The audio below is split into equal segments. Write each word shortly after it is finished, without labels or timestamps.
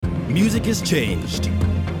Music has changed.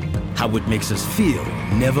 How it makes us feel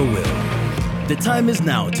never will. The time is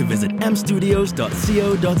now to visit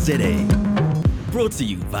amstudios.co.za. Brought to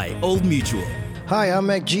you by Old Mutual. Hi, I'm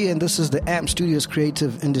Mac G, and this is the AMP Studios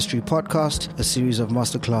Creative Industry Podcast, a series of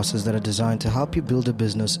masterclasses that are designed to help you build a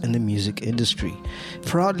business in the music industry.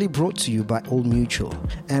 Proudly brought to you by Old Mutual.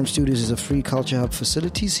 AMP Studios is a free culture hub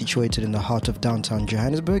facility situated in the heart of downtown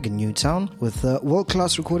Johannesburg in Newtown, with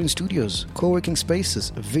world-class recording studios, co-working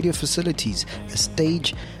spaces, video facilities, a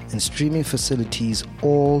stage, and streaming facilities,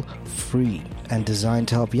 all free and designed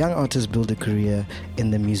to help young artists build a career in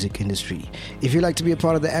the music industry. If you'd like to be a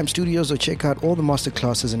part of the AMP Studios or check out all the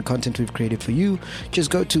masterclasses and content we've created for you,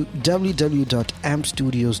 just go to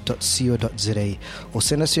www.ampstudios.co.za or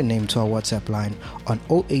send us your name to our WhatsApp line on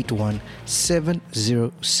 081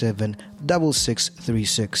 707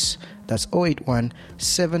 6636. That's 081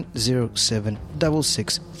 707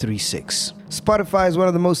 6636. Spotify is one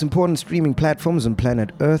of the most important streaming platforms on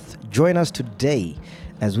planet Earth. Join us today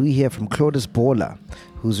as we hear from Claudius Borla,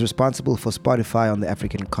 who's responsible for Spotify on the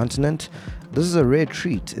African continent. This is a rare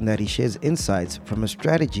treat in that he shares insights from a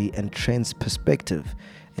strategy and trends perspective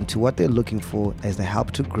into what they're looking for as they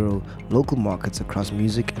help to grow local markets across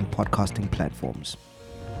music and podcasting platforms.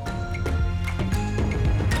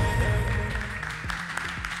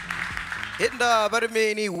 Hinda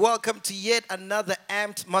Barameni, welcome to yet another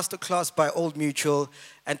Amped Masterclass by Old Mutual.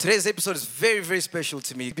 And today's episode is very, very special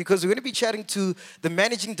to me because we're going to be chatting to the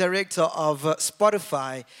managing director of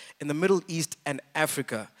Spotify in the Middle East and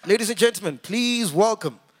Africa. Ladies and gentlemen, please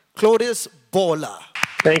welcome Claudius Borla.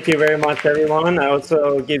 Thank you very much, everyone. I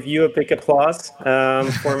also give you a big applause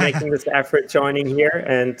for making this effort joining here.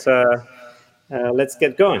 And let's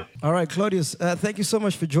get going. All right, Claudius, thank you so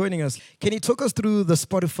much for joining us. Can you talk us through the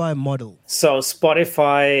Spotify model? So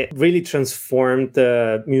Spotify really transformed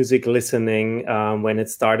the music listening when it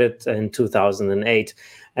started in 2008.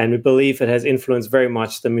 And we believe it has influenced very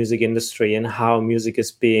much the music industry and how music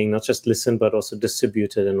is being not just listened, but also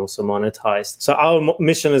distributed and also monetized. So our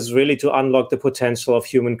mission is really to unlock the potential of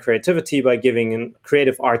human creativity by giving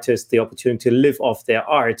creative artists the opportunity to live off their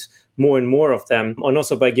art, more and more of them, and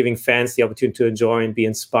also by giving fans the opportunity to enjoy and be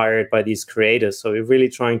inspired by these creators. So we're really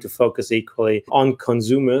trying to focus equally on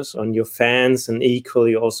consumers, on your fans, and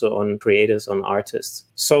equally also on creators, on artists.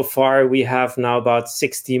 So far, we have now about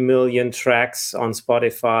 60 million tracks on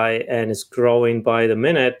Spotify, and it's growing by the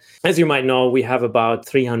minute. As you might know, we have about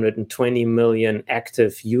 320 million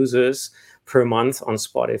active users per month on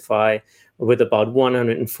Spotify, with about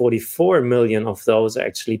 144 million of those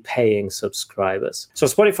actually paying subscribers. So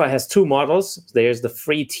Spotify has two models. There's the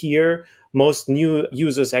free tier. Most new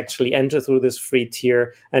users actually enter through this free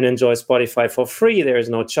tier and enjoy Spotify for free. There is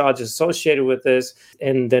no charges associated with this.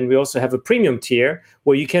 And then we also have a premium tier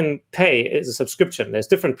where you can pay as a subscription. There's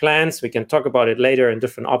different plans. We can talk about it later and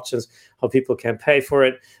different options, how people can pay for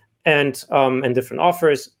it. And different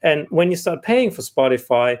offers. And when you start paying for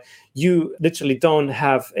Spotify, you literally don't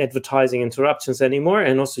have advertising interruptions anymore.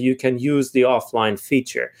 And also you can use the offline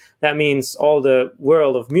feature. That means all the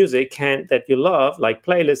world of music that you love, like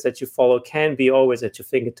playlists that you follow, can be always at your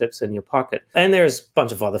fingertips in your pocket. And there's a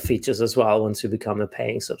bunch of other features as well once you become a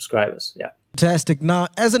paying subscribers. Yeah. Fantastic. Now,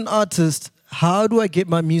 as an artist, how do I get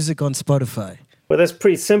my music on Spotify? Well, that's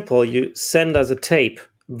pretty simple. You send us a tape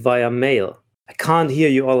via mail. I can't hear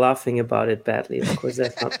you all laughing about it badly. Of course,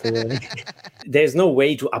 that's not the way. There's no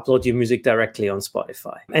way to upload your music directly on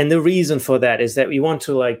Spotify. And the reason for that is that we want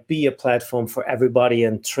to be a platform for everybody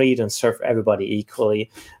and treat and serve everybody equally.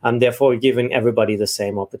 And therefore, giving everybody the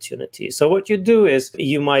same opportunity. So what you do is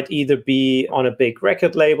you might either be on a big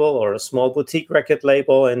record label or a small boutique record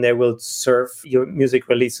label, and they will serve your music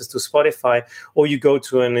releases to Spotify, or you go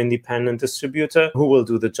to an independent distributor who will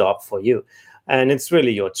do the job for you. And it's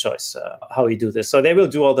really your choice how you do this. So they will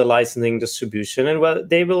do all the licensing, distribution, and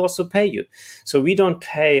they will also pay you. So we don't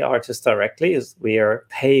pay artists directly, as we are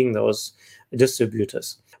paying those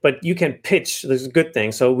distributors. But you can pitch. This is a good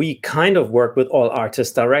thing. So we kind of work with all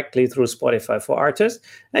artists directly through Spotify for Artists.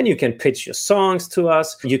 And you can pitch your songs to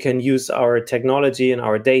us. You can use our technology and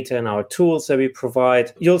our data and our tools that we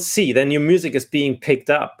provide. You'll see then your music is being picked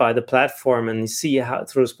up by the platform, and you see how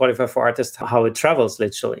through Spotify for Artists how it travels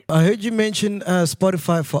literally. I heard you mention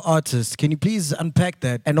Spotify for Artists. Can you please unpack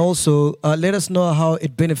that? And also let us know how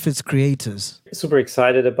it benefits creators. Super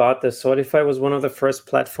excited about this. Spotify was one of the first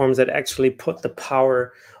platforms that actually put the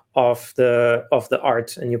power of the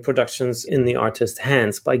art and your productions in the artist's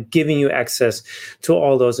hands by giving you access to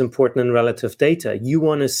all those important and relative data you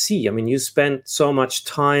want to see. I mean, you spend so much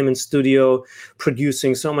time in studio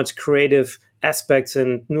producing so much creative aspects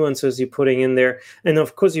and nuances you're putting in there. And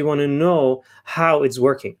of course, you want to know how it's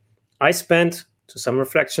working. I spent, to some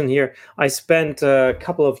reflection here, I spent a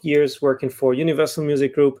couple of years working for Universal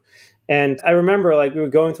Music Group. And I remember like we were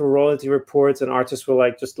going through royalty reports and artists were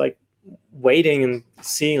like, just like waiting and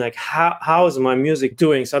seeing like how is my music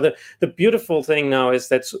doing. So the beautiful thing now is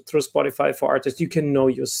that through Spotify for Artists, you can know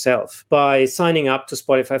yourself by signing up to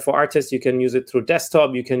Spotify for Artists. You can use it through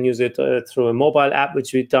desktop, you can use it through a mobile app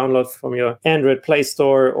which you download from your Android Play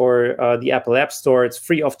Store or the Apple App Store. It's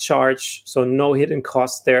free of charge, so no hidden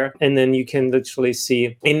cost there. And then you can literally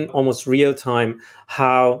see in almost real time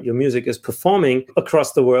how your music is performing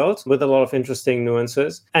across the world with a lot of interesting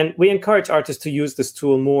nuances. And we encourage artists to use this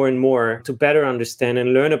tool more and more to better understand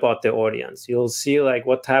and learn about their audience. You'll see like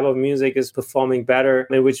what type of music is performing better,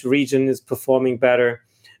 in which region is performing better.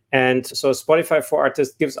 And so Spotify for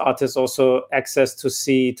Artists gives artists also access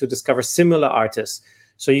to discover similar artists.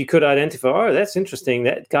 So you could identify, oh, that's interesting.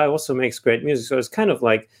 That guy also makes great music. So it's kind of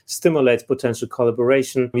like stimulates potential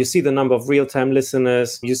collaboration. You see the number of real-time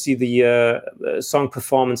listeners. You see the song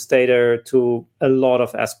performance data to a lot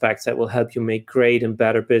of aspects that will help you make great and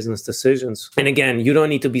better business decisions. And again, you don't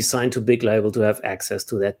need to be signed to a big label to have access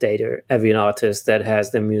to that data. Every artist that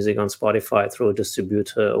has their music on Spotify through a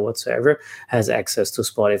distributor or whatsoever has access to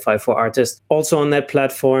Spotify for Artists. Also on that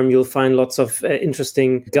platform, you'll find lots of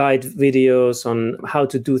interesting guide videos on how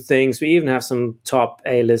to do things. We even have some top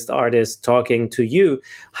A-list artists talking to you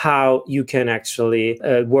how you can actually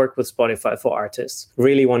work with Spotify for Artists.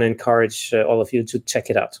 Really want to encourage all of you to check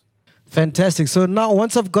it out. Fantastic. So now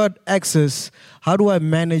once I've got access, how do I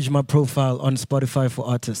manage my profile on Spotify for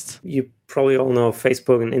Artists? You probably all know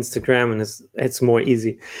Facebook and Instagram, and it's more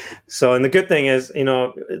easy. So, and the good thing is,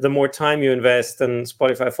 the more time you invest in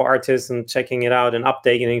Spotify for Artists and checking it out and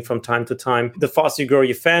updating from time to time, the faster you grow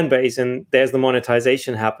your fan base. And there's the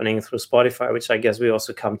monetization happening through Spotify, which I guess we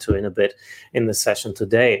also come to in a bit in the session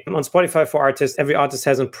today. On Spotify for Artists, every artist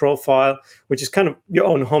has a profile, which is kind of your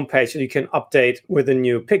own homepage that you can update with a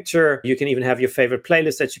new picture. You can even have your favorite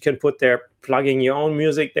playlist that you can put there, plugging your own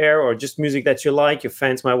music there, or just music that you like. Your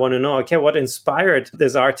fans might want to know, okay, what inspired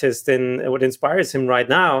this artist and what inspires him right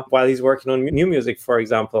now while he's working on new music, for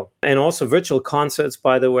example. And also virtual concerts,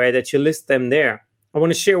 by the way, that you list them there. I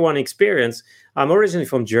want to share one experience. I'm originally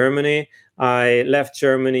from Germany. I left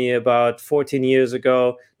Germany about 14 years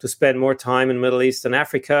ago to spend more time in Middle East and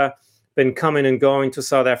Africa. Been coming and going to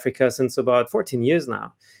South Africa since about 14 years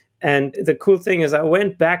now. And the cool thing is I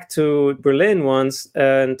went back to Berlin once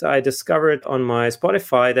and I discovered on my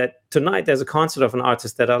Spotify that tonight there's a concert of an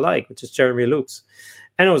artist that I like, which is Jeremy Loops.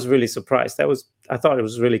 And I was really surprised. I thought it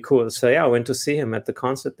was really cool. So yeah, I went to see him at the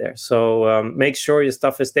concert there. So make sure your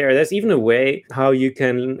stuff is there. There's even a way how you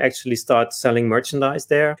can actually start selling merchandise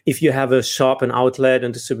there. If you have a shop, an outlet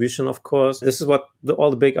and distribution, of course, this is what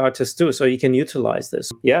all the big artists do. So you can utilize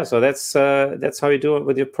this. Yeah, so that's how you do it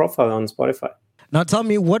with your profile on Spotify. Now tell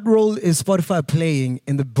me, what role is Spotify playing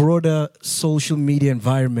in the broader social media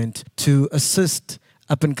environment to assist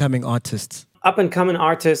up-and-coming artists? Up-and-coming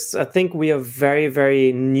artists, I think we are very,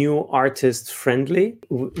 very new artist friendly,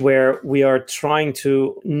 where we are trying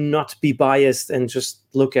to not be biased and just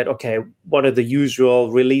look at, okay, what are the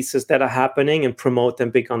usual releases that are happening and promote them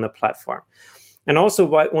big on the platform. And also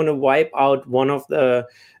want to wipe out one of the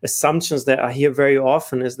assumptions that I hear very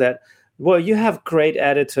often is that, well, you have great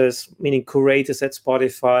editors, meaning curators at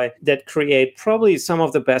Spotify, that create probably some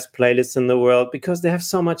of the best playlists in the world because they have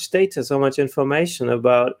so much data, so much information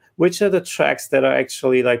about which are the tracks that are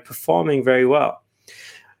actually like performing very well.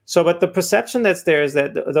 So, but the perception that's there is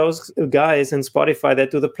that those guys in Spotify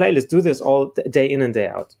that do the playlist do this all day in and day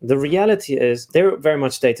out. The reality is they're very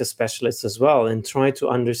much data specialists as well and try to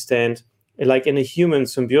understand, like in a human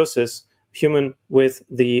symbiosis, human with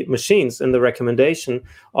the machines and the recommendation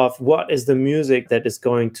of what is the music that is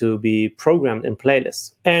going to be programmed in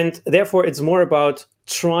playlists. And therefore, it's more about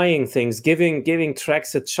trying things, giving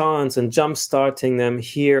tracks a chance and jump-starting them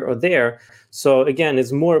here or there. So again,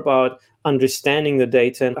 it's more about understanding the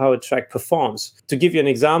data and how a track performs. To give you an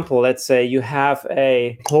example, let's say you have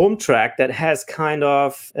a home track that has kind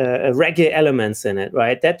of reggae elements in it,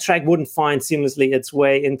 right? That track wouldn't find seamlessly its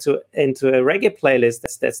way into a reggae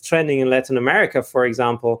playlist that's trending in Latin America, for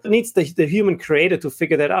example. It needs the human creator to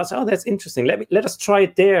figure that out. So, oh, that's interesting. Let us try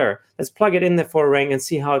it there. Let's plug it in there for a ring and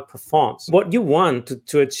see how it performs. What you want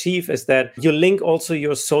to achieve is that you link also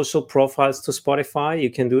your social profiles to Spotify.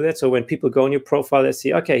 You can do that. So when people go on your profile, they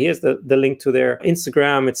see, okay, here's the link to their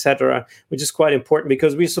Instagram, etc., which is quite important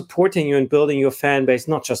because we're supporting you in building your fan base,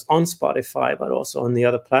 not just on Spotify, but also on the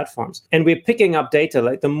other platforms. And we're picking up data,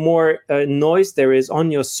 like the more noise there is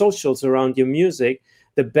on your socials around your music,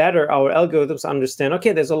 the better our algorithms understand,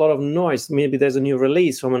 okay, there's a lot of noise. Maybe there's a new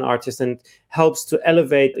release from an artist, and helps to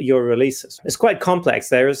elevate your releases. It's quite complex.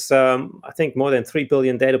 There's, I think, more than 3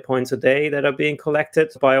 billion data points a day that are being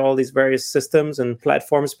collected by all these various systems and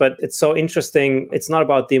platforms. But it's so interesting. It's not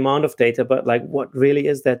about the amount of data, but like what really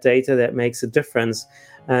is that data that makes a difference,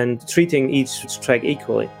 and treating each track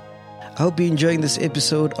equally. I hope you're enjoying this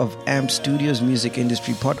episode of AMP Studios Music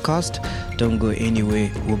Industry Podcast. Don't go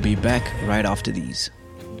anywhere. We'll be back right after these.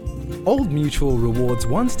 Old Mutual Rewards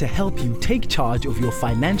wants to help you take charge of your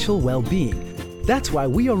financial well-being. That's why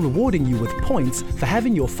we are rewarding you with points for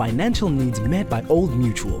having your financial needs met by Old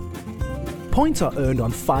Mutual. Points are earned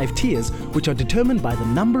on 5 tiers, which are determined by the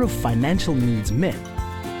number of financial needs met.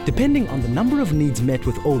 Depending on the number of needs met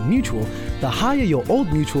with Old Mutual, the higher your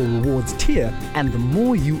Old Mutual Rewards tier and the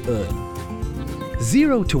more you earn.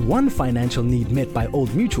 0 to 1 financial need met by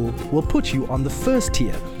Old Mutual will put you on the first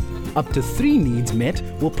tier. Up to 3 needs met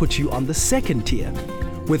will put you on the second tier.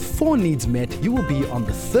 With 4 needs met, you will be on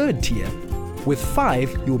the third tier. With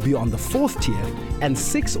 5, you will be on the fourth tier, and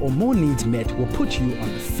 6 or more needs met will put you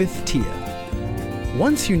on the fifth tier.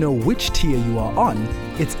 Once you know which tier you are on,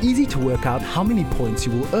 it's easy to work out how many points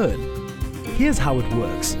you will earn. Here's how it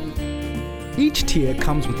works. Each tier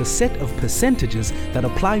comes with a set of percentages that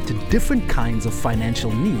apply to different kinds of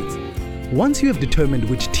financial needs. Once you have determined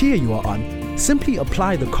which tier you are on, simply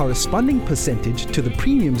apply the corresponding percentage to the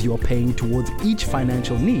premiums you are paying towards each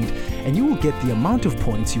financial need, and you will get the amount of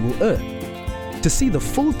points you will earn. To see the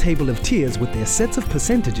full table of tiers with their sets of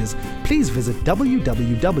percentages, please visit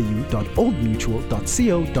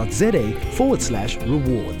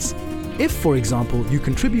www.oldmutual.co.za/rewards. If, for example, you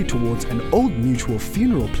contribute towards an Old Mutual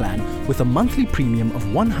funeral plan with a monthly premium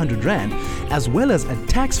of 100 Rand, as well as a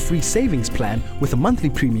tax-free savings plan with a monthly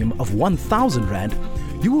premium of 1,000 Rand,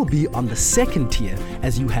 you will be on the second tier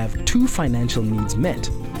as you have 2 financial needs met.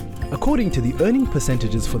 According to the earning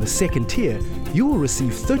percentages for the second tier, you will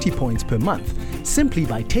receive 30 points per month simply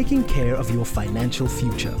by taking care of your financial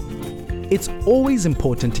future. It's always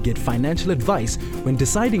important to get financial advice when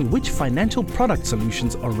deciding which financial product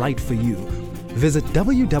solutions are right for you. Visit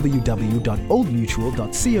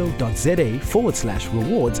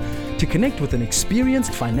www.oldmutual.co.za/rewards to connect with an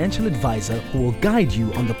experienced financial advisor who will guide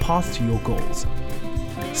you on the path to your goals.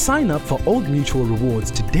 Sign up for Old Mutual Rewards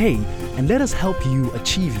today and let us help you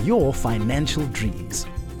achieve your financial dreams.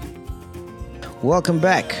 Welcome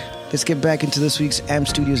back. Let's get back into this week's AMP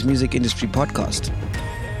Studios Music Industry Podcast.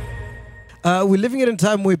 We're living in a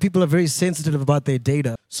time where people are very sensitive about their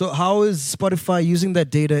data. So how is Spotify using that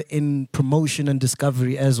data in promotion and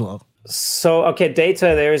discovery as well? So, okay,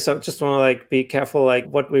 data, I just want to be careful,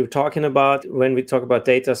 what we're talking about when we talk about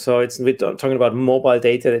data. So we're talking about mobile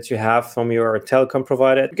data that you have from your telecom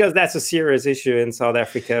provider, because that's a serious issue in South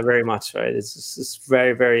Africa, very much, right? It's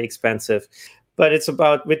very, very expensive. But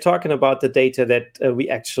we're talking about the data that we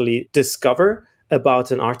actually discover about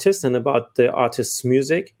an artist and about the artist's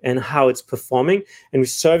music and how it's performing. And we're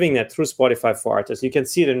serving that through Spotify for Artists. You can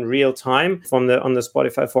see it in real time on the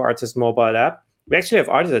Spotify for Artists mobile app. We actually have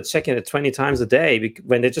artists that check in it 20 times a day.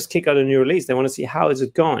 When they just kick out a new release, they want to see how is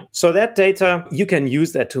it going. So that data, you can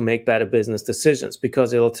use that to make better business decisions,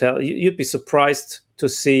 because it'll tell you, you'd be surprised to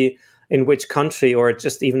see in which country or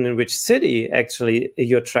just even in which city actually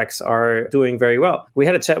your tracks are doing very well. We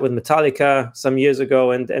had a chat with Metallica some years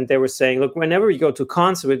ago, and they were saying, look, whenever you go to a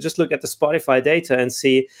concert, we just look at the Spotify data and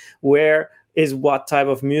see where is what type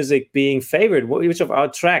of music being favored, which of our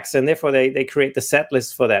tracks, and therefore they create the set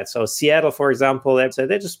list for that. So Seattle, for example,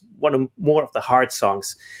 they just want more of the hard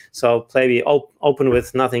songs. So maybe open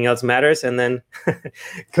with Nothing Else Matters and then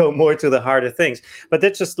go more to the harder things. But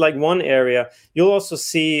that's just one area. You'll also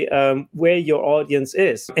see where your audience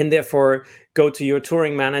is, and therefore go to your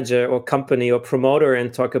touring manager or company or promoter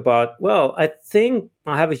and talk about, well, I think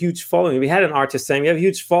I have a huge following. We had an artist saying we have a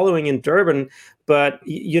huge following in Durban, but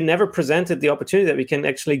you never presented the opportunity that we can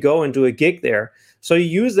actually go and do a gig there. So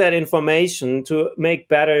you use that information to make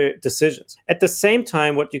better decisions. At the same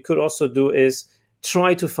time, what you could also do is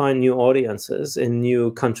try to find new audiences in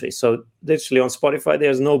new countries. So literally on Spotify,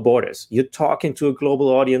 there's no borders. You're talking to a global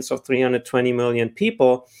audience of 320 million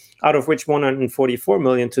people, out of which 144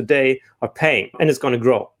 million today are paying, and it's going to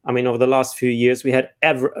grow. I mean, over the last few years, we had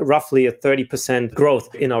roughly a 30%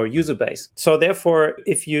 growth in our user base. So therefore,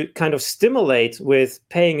 if you kind of stimulate with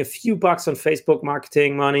paying a few bucks on Facebook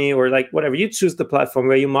marketing money, or whatever, you choose the platform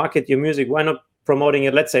where you market your music, why not promoting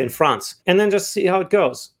it, let's say in France, and then just see how it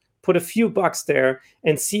goes. put a few bucks there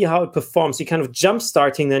and see how it performs. You kind of jump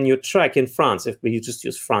starting then your track in France, if you just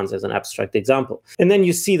use France as an abstract example. And then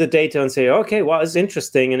you see the data and say, okay, well, it's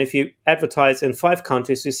interesting. And if you advertise in 5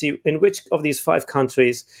 countries, you see in which of these 5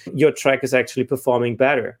 countries your track is actually performing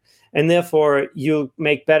better. And therefore, you'll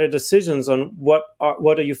make better decisions on what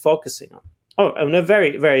are you focusing on. Oh, and a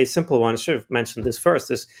very, very simple one, I should have mentioned this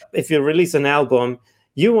first, is if you release an album,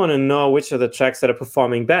 you want to know which are the tracks that are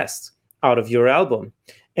performing best out of your album,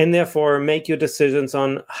 and therefore make your decisions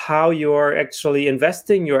on how you are actually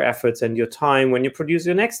investing your efforts and your time when you produce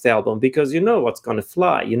your next album, because you know what's going to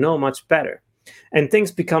fly, you know much better. And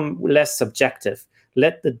things become less subjective.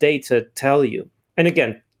 Let the data tell you. And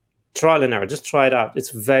again, trial and error, just try it out.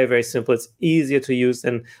 It's very, very simple. It's easier to use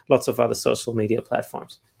than lots of other social media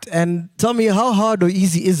platforms. And tell me, how hard or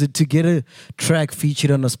easy is it to get a track featured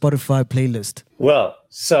on a Spotify playlist? Well,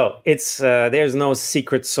 so it's there's no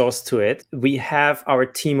secret sauce to it. We have our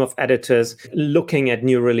team of editors looking at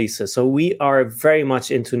new releases. So we are very much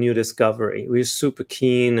into new discovery. We're super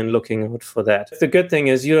keen and looking out for that. The good thing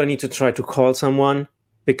is you don't need to try to call someone,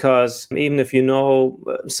 because even if you know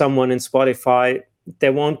someone in Spotify,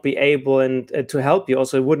 they won't be able to help you.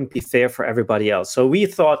 Also, it wouldn't be fair for everybody else. So we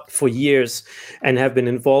thought for years and have been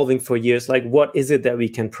involving for years, like, what is it that we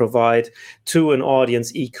can provide to an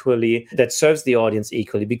audience equally, that serves the audience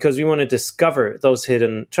equally? Because we want to discover those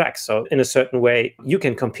hidden tracks. So in a certain way, you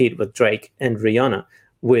can compete with Drake and Rihanna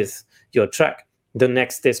with your track. The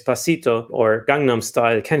next Despacito or Gangnam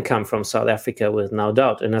Style can come from South Africa with no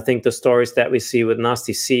doubt. And I think the stories that we see with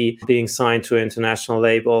Nasty C being signed to an international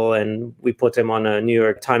label, and we put him on a New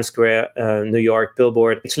York Times Square, New York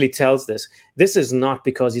billboard, actually tells this. This is not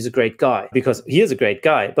because he's a great guy, because he is a great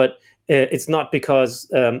guy, but it's not because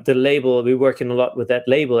the label, we're working a lot with that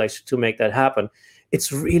label actually to make that happen.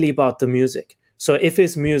 It's really about the music. So if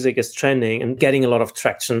his music is trending and getting a lot of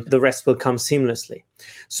traction, the rest will come seamlessly.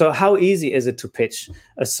 So how easy is it to pitch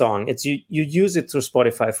a song? It's you use it through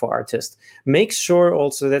Spotify for Artists. Make sure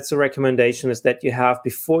also, that's a recommendation, is that you have,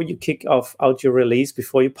 before you kick out your release,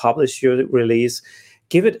 before you publish your release,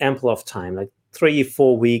 give it ample of time, like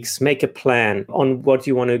 3-4 weeks. Make a plan on what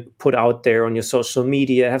you want to put out there on your social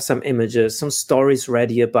media. Have some images, some stories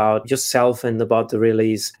ready about yourself and about the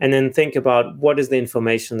release. And then think about what is the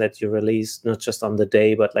information that you release, not just on the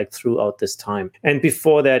day, but like throughout this time. And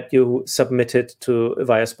before that, you submit it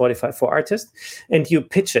via Spotify for Artists, and you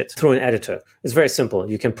pitch it through an editor. It's very simple.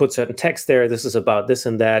 You can put certain text there. This is about this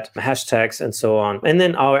and that, hashtags and so on. And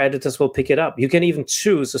then our editors will pick it up. You can even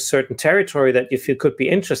choose a certain territory that you feel could be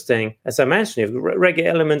interesting. As I mentioned, if reggae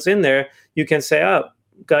elements in there, you can say, oh,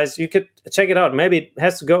 guys, you could check it out. Maybe it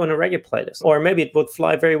has to go in a reggae playlist, or maybe it would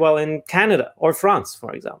fly very well in Canada or France,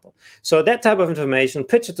 for example. So that type of information,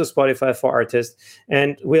 pitch it to Spotify for Artists,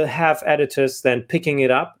 and we'll have editors then picking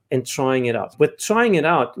it up and trying it out. With trying it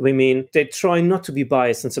out, we mean they try not to be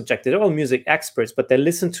biased and subjective. They're all music experts, but they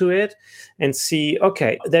listen to it and see,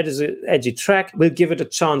 okay, that is an edgy track. We'll give it a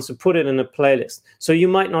chance to put it in a playlist. So you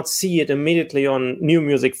might not see it immediately on New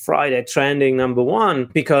Music Friday trending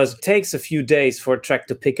 #1, because it takes a few days for a track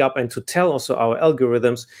to pick up and to tell also our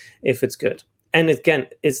algorithms if it's good. And again,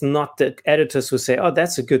 it's not the editors who say, oh,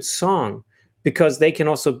 that's a good song, because they can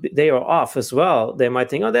also, they are off as well. They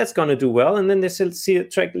might think, oh, that's going to do well. And then they still see a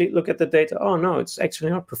track, look at the data. Oh, no, it's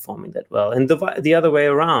actually not performing that well. And the other way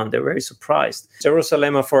around, they're very surprised.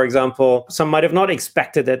 Jerusalem, for example, some might have not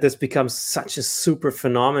expected that this becomes such a super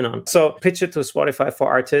phenomenon. So pitch it to Spotify for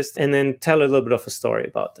Artists, and then tell a little bit of a story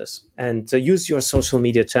about this. And use your social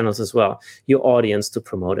media channels as well, your audience, to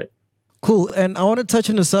promote it. Cool. And I want to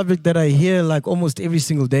touch on a subject that I hear like almost every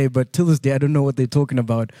single day, but till this day, I don't know what they're talking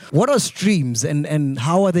about. What are streams, and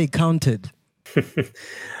how are they counted?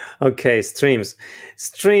 Okay, streams.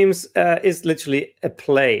 Streams is literally a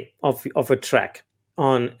play of a track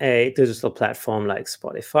on a digital platform like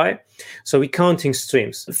Spotify. So we're counting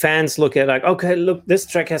streams. Fans look at like, okay, look, this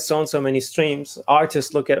track has so and so many streams.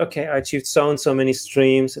 Artists look at, okay, I achieved so and so many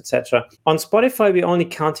streams, etc. On Spotify, we're only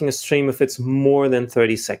counting a stream if it's more than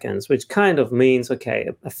 30 seconds, which kind of means, okay,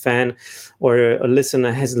 a fan or a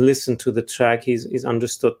listener has listened to the track, he's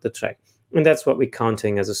understood the track. And that's what we're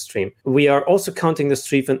counting as a stream. We are also counting the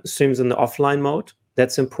streams in the offline mode.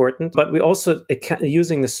 That's important. But we're also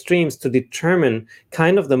using the streams to determine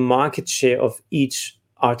kind of the market share of each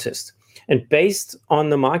artist. And based on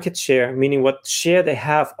the market share, meaning what share they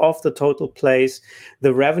have of the total plays,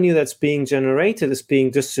 the revenue that's being generated is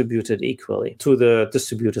being distributed equally to the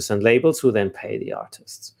distributors and labels who then pay the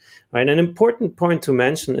artists. Right. An important point to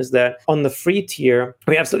mention is that on the free tier,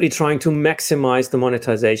 we're absolutely trying to maximize the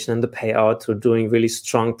monetization and the payout through doing really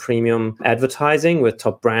strong premium advertising with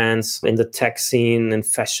top brands in the tech scene and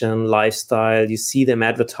fashion, lifestyle. You see them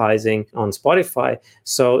advertising on Spotify.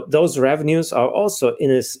 So those revenues are also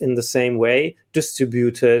in the same way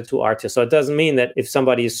distributed to artists. So it doesn't mean that if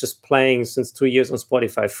somebody is just playing since 2 years on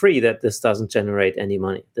Spotify free, that this doesn't generate any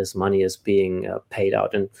money. This money is being paid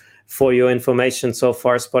out. And for your information, so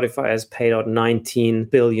far, Spotify has paid out 19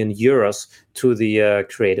 billion euros to the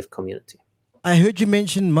creative community. I heard you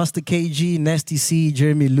mention Master KG, Nasty C,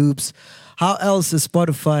 Jeremy Loops. How else is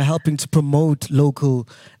Spotify helping to promote local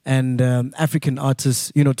and African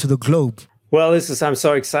artists, to the globe? Well, I'm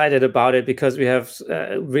so excited about it because we have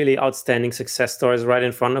really outstanding success stories right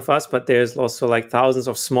in front of us, but there's also like thousands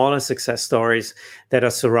of smaller success stories that are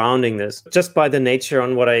surrounding this. Just by the nature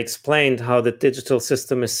on what I explained, how the digital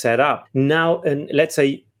system is set up. Now, and let's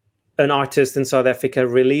say an artist in South Africa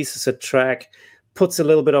releases a track, puts a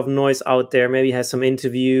little bit of noise out there, maybe has some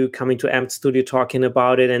interview coming to Amped Studio talking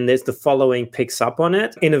about it, and there's the following picks up on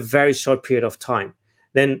it in a very short period of time.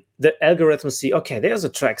 Then the algorithms see, okay, there's a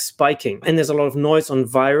track spiking and there's a lot of noise on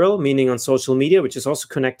viral, meaning on social media, which is also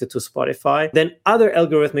connected to Spotify. Then other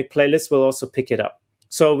algorithmic playlists will also pick it up.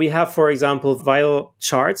 So we have, for example, viral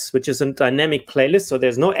charts, which is a dynamic playlist. So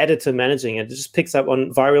there's no editor managing it. It just picks up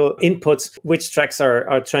on viral inputs, which tracks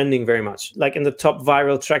are trending very much. Like in the top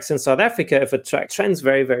viral tracks in South Africa, if a track trends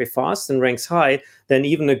very, very fast and ranks high, then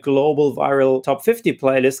even a global viral top 50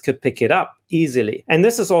 playlist could pick it up easily. And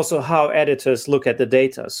this is also how editors look at the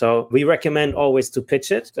data. So we recommend always to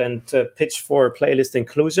pitch it and to pitch for playlist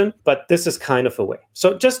inclusion, but this is kind of a way.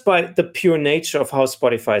 So just by the pure nature of how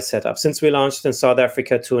Spotify is set up, since we launched in South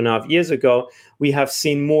Africa 2.5 years ago, we have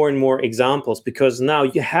seen more and more examples because now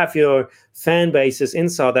you have your fan bases in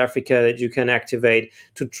South Africa that you can activate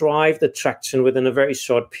to drive the traction within a very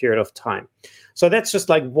short period of time. So that's just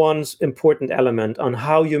like one important element on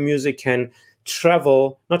how your music can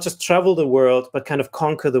travel, not just travel the world, but kind of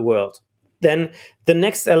conquer the world. Then the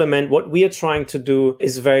next element, what we are trying to do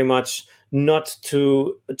is very much not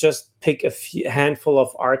to just pick a handful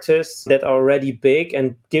of artists that are already big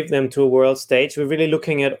and give them to a world stage. We're really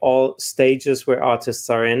looking at all stages where artists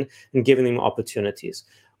are in and giving them opportunities.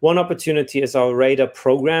 One opportunity is our Radar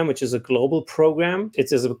program, which is a global program.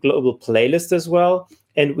 It is a global playlist as well.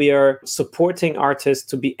 And we are supporting artists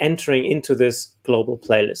to be entering into this global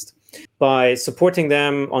playlist. By supporting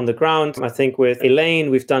them on the ground, I think with Elaine,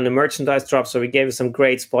 we've done a merchandise drop. So we gave her some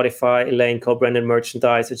great Spotify Elaine co-branded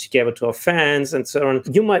merchandise that she gave it to our fans and so on.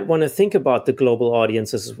 You might want to think about the global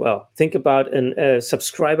audiences as well. Think about a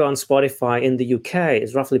subscriber on Spotify in the UK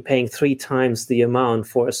is roughly paying 3 times the amount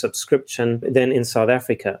for a subscription than in South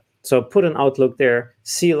Africa. So put an outlook there,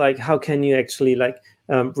 see like how can you actually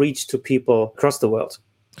reach to people across the world.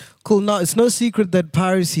 Cool. Now, it's no secret that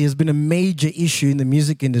piracy has been a major issue in the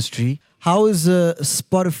music industry. How is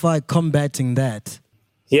Spotify combating that?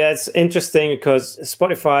 Yeah, it's interesting because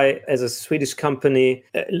Spotify, as a Swedish company,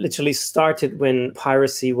 literally started when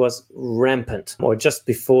piracy was rampant, or just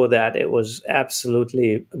before that, it was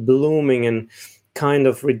absolutely blooming and kind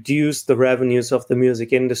of reduced the revenues of the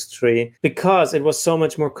music industry because it was so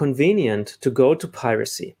much more convenient to go to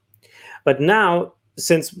piracy. But now,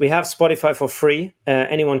 since we have Spotify for free,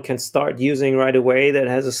 anyone can start using right away that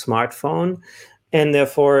has a smartphone. And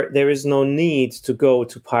therefore, there is no need to go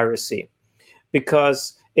to piracy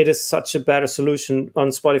because it is such a better solution. On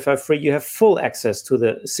Spotify free, you have full access to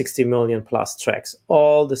the 60 million plus tracks.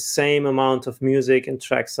 All the same amount of music and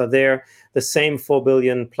tracks are there. The same 4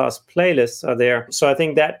 billion plus playlists are there. So I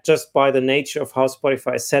think that just by the nature of how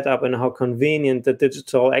Spotify is set up and how convenient the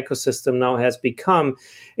digital ecosystem now has become,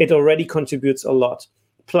 it already contributes a lot.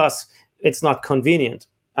 Plus, it's not convenient.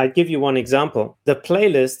 I'll give you one example. The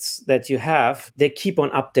playlists that you have, they keep on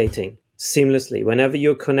updating seamlessly. Whenever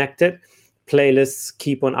you're connected, playlists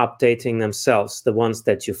keep on updating themselves, the ones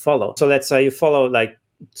that you follow. So let's say you follow like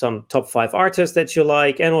some top 5 artists that you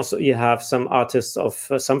like, and also you have some artists of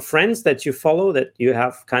some friends that you follow that you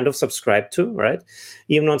have kind of subscribed to, right?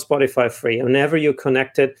 Even on Spotify free. Whenever you're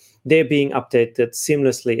connected, they're being updated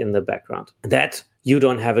seamlessly in the background. That you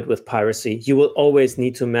don't have it with piracy. You will always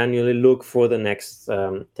need to manually look for the next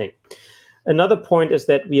thing. Another point is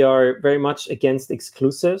that we are very much against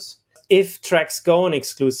exclusives. If tracks go on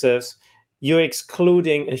exclusives, you're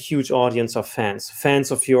excluding a huge audience of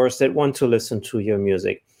fans of yours that want to listen to your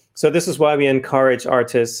music. So this is why we encourage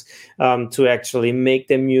artists to actually make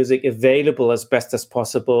their music available as best as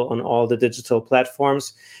possible on all the digital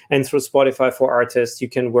platforms. And through Spotify for Artists, you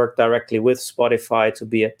can work directly with Spotify to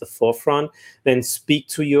be at the forefront, then speak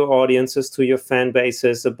to your audiences, to your fan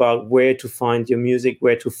bases about where to find your music,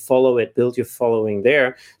 where to follow it, build your following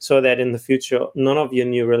there, so that in the future, none of your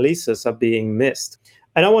new releases are being missed.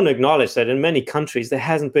 And I want to acknowledge that in many countries, there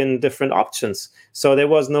hasn't been different options. So there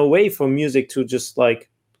was no way for music to just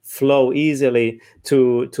flow easily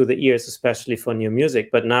to the ears, especially for new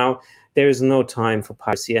music. But now there is no time for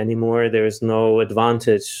piracy anymore. There is no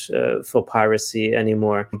advantage for piracy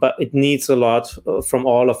anymore. But it needs a lot from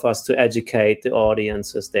all of us to educate the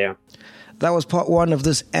audiences there. That was part 1 of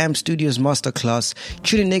this AMP Studios Masterclass.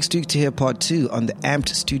 Tune in next week to hear part 2 on the AMP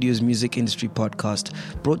Studios Music Industry Podcast,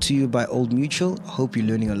 brought to you by Old Mutual. Hope you're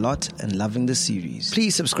learning a lot and loving the series.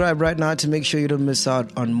 Please subscribe right now to make sure you don't miss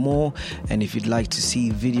out on more. And if you'd like to see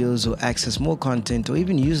videos or access more content or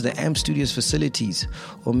even use the AMP Studios facilities,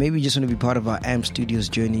 or maybe you just want to be part of our AMP Studios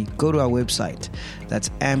journey, go to our website. That's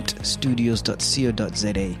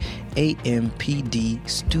ampedstudios.co.za,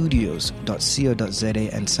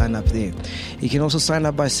 ampdstudios.co.za, and sign up there. You can also sign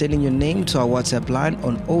up by sending your name to our WhatsApp line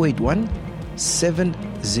on 081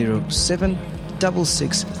 707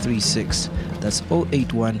 6636. That's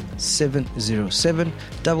 081 707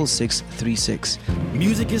 6636.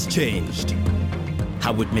 Music has changed.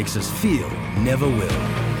 How it makes us feel never will.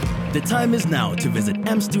 The time is now to visit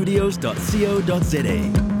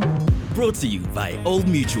ampstudios.co.za. Brought to you by Old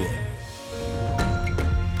Mutual.